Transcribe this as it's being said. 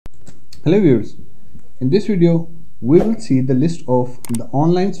Hello viewers, in this video we will see the list of the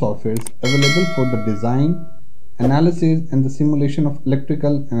online softwares available for the design, analysis and the simulation of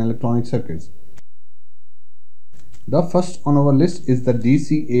electrical and electronic circuits. The first on our list is the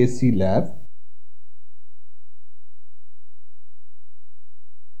DCAC lab.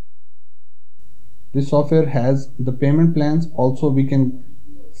 This software has the payment plans. Also we can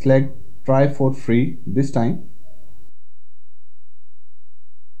select try for free this time.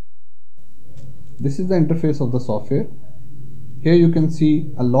 This is the interface of the software. Here you can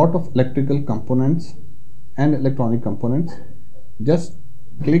see a lot of electrical components and electronic components. Just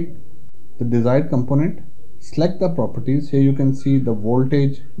click the desired component, select the properties. Here you can see the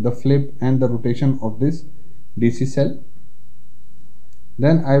voltage, the flip and the rotation of this DC cell.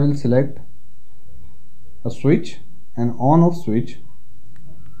 Then I will select a switch, an on off switch,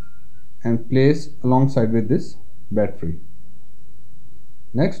 and place alongside with this battery.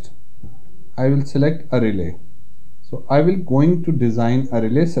 Next I will select a relay. So I will going to design a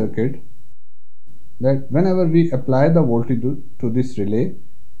relay circuit that whenever we apply the voltage to this relay,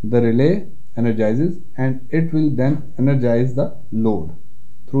 the relay energizes and it will then energize the load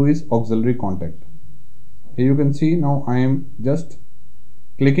through its auxiliary contact. Here you can see now I am just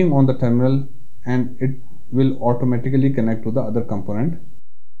clicking on the terminal and it will automatically connect to the other component.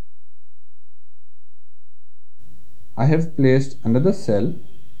 I have placed another cell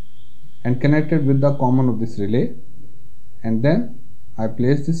and connected with the common of this relay, and then I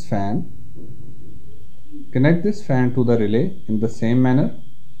place this fan, connect this fan to the relay in the same manner,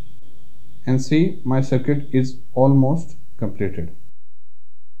 and see my circuit is almost completed.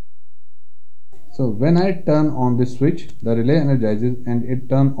 So when I turn on this switch, the relay energizes and it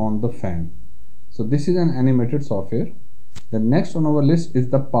turns on the fan. So this is an animated software. The next on our list is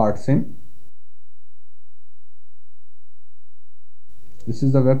the part sim. This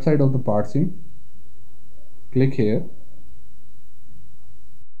is the website of the part sim. Click here.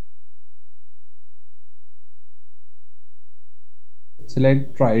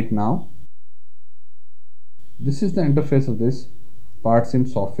 Select try it now. This is the interface of this part sim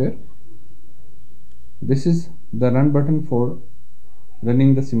software. This is the run button for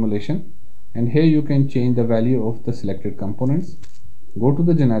running the simulation, and here you can change the value of the selected components. Go to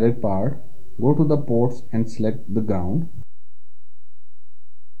the generic part, go to the ports and select the ground.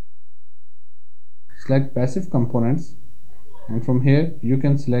 Select passive components, and from here you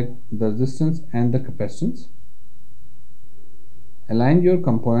can select the resistance and the capacitance. Align your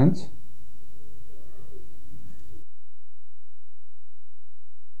components.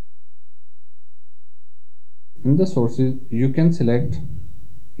 In the sources you can select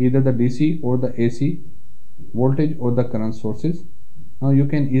either the DC or the AC, voltage or the current sources. Now you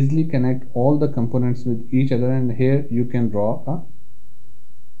can easily connect all the components with each other, and here you can draw a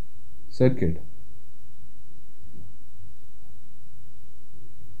circuit.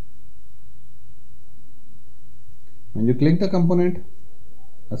 When you click the component,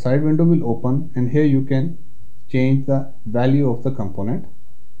 a side window will open, and here you can change the value of the component.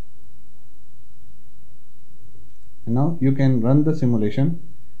 And now you can run the simulation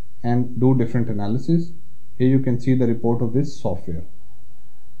and do different analysis. Here you can see the report of this software.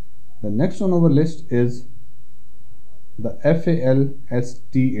 The next on our list is the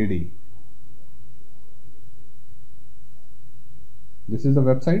FALSTAD. This is the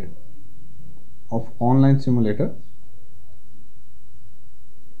website of online simulator.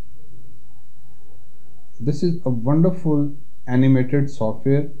 This is a wonderful animated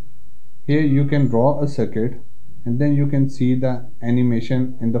software. Here you can draw a circuit and then you can see the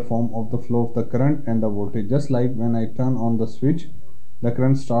animation in the form of the flow of the current and the voltage. Just like when I turn on the switch, the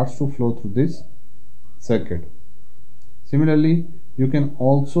current starts to flow through this circuit. Similarly, you can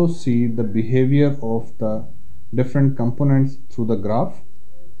also see the behavior of the different components through the graph,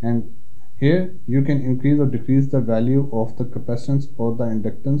 and here you can increase or decrease the value of the capacitance or the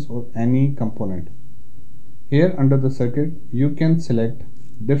inductance or any component. Here under the circuit you can select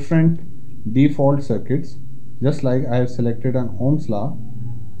different default circuits, just like I have selected an Ohm's law,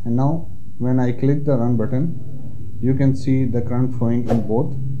 and now when I click the run button you can see the current flowing in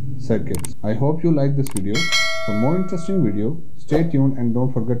both circuits. I hope you like this video. For more interesting video, stay tuned and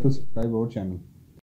don't forget to subscribe our channel.